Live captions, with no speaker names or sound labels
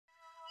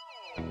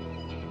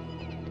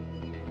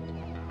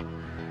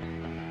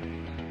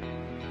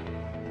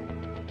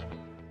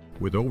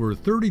With over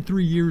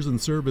 33 years in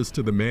service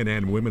to the men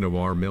and women of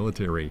our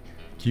military,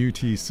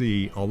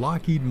 QTC, a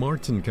Lockheed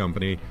Martin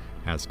company,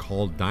 has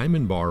called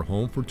Diamond Bar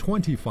home for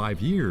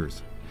 25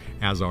 years.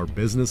 As our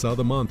Business of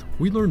the Month,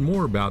 we learn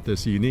more about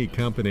this unique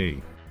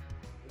company.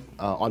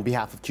 On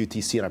behalf of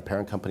QTC and our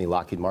parent company,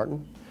 Lockheed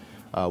Martin,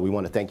 we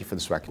want to thank you for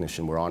this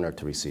recognition. We're honored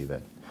to receive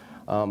it.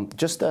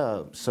 Just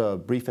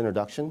a brief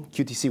introduction.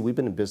 QTC, we've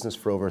been in business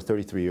for over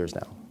 33 years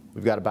now.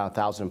 We've got about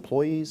 1,000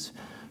 employees,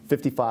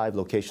 55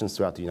 locations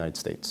throughout the United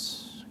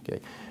States. Okay.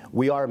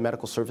 We are a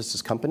medical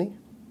services company.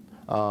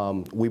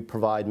 We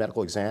provide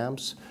medical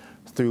exams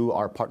through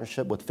our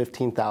partnership with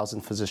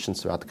 15,000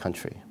 physicians throughout the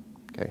country.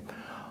 Okay.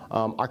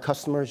 Our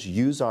customers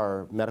use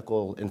our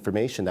medical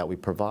information that we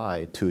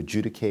provide to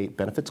adjudicate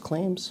benefits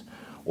claims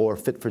or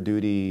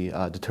fit-for-duty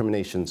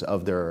determinations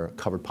of their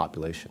covered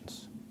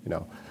populations.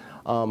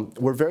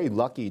 We're very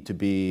lucky to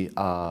be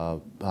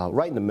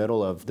right in the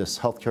middle of this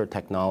healthcare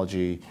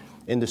technology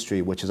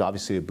industry, which is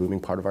obviously a booming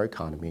part of our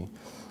economy.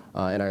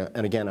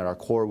 And again, at our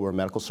core, we're a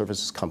medical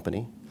services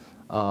company.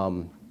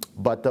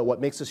 But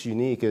what makes us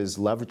unique is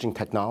leveraging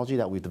technology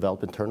that we've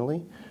developed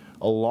internally,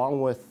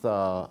 along with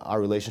our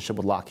relationship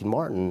with Lockheed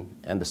Martin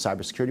and the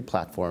cybersecurity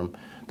platform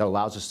that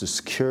allows us to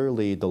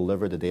securely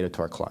deliver the data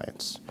to our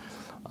clients.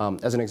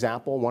 As an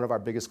example, one of our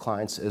biggest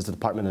clients is the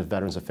Department of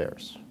Veterans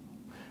Affairs.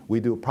 We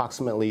do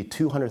approximately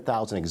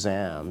 200,000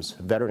 exams,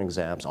 veteran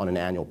exams, on an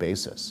annual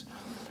basis.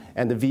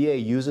 And the VA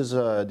uses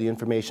the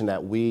information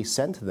that we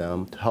send to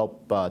them to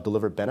help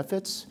deliver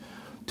benefits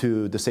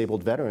to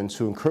disabled veterans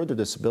who incurred their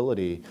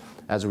disability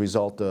as a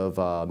result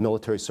of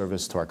military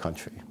service to our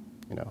country.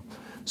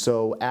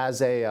 So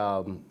as a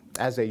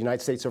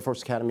United States Air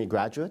Force Academy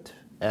graduate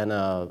and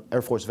an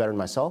Air Force veteran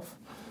myself,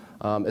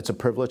 it's a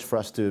privilege for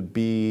us to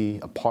be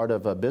a part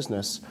of a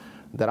business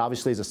that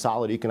obviously is a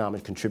solid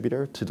economic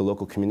contributor to the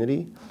local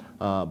community,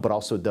 but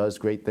also does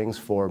great things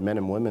for men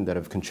and women that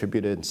have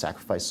contributed and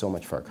sacrificed so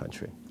much for our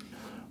country.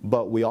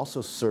 But we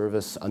also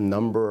service a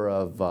number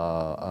of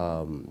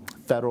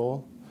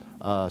federal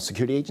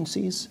security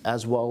agencies,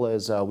 as well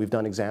as we've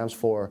done exams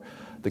for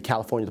the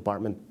California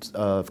Department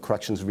of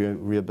Corrections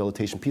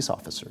Rehabilitation Peace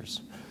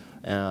Officers.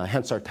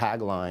 Hence our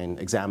tagline,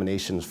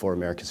 examinations for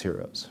America's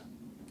heroes.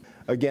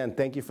 Again,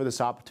 thank you for this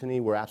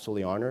opportunity. We're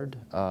absolutely honored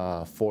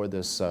for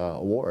this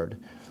award.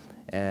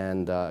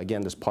 And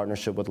again, this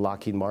partnership with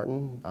Lockheed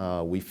Martin,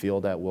 we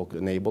feel that will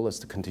enable us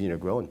to continue to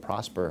grow and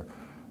prosper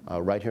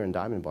right here in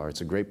Diamond Bar.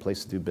 It's a great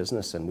place to do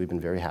business, and we've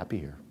been very happy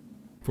here.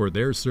 For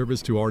their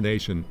service to our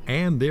nation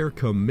and their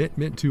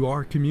commitment to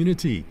our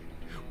community,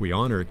 we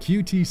honor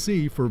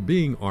QTC for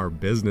being our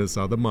Business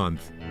of the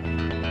Month.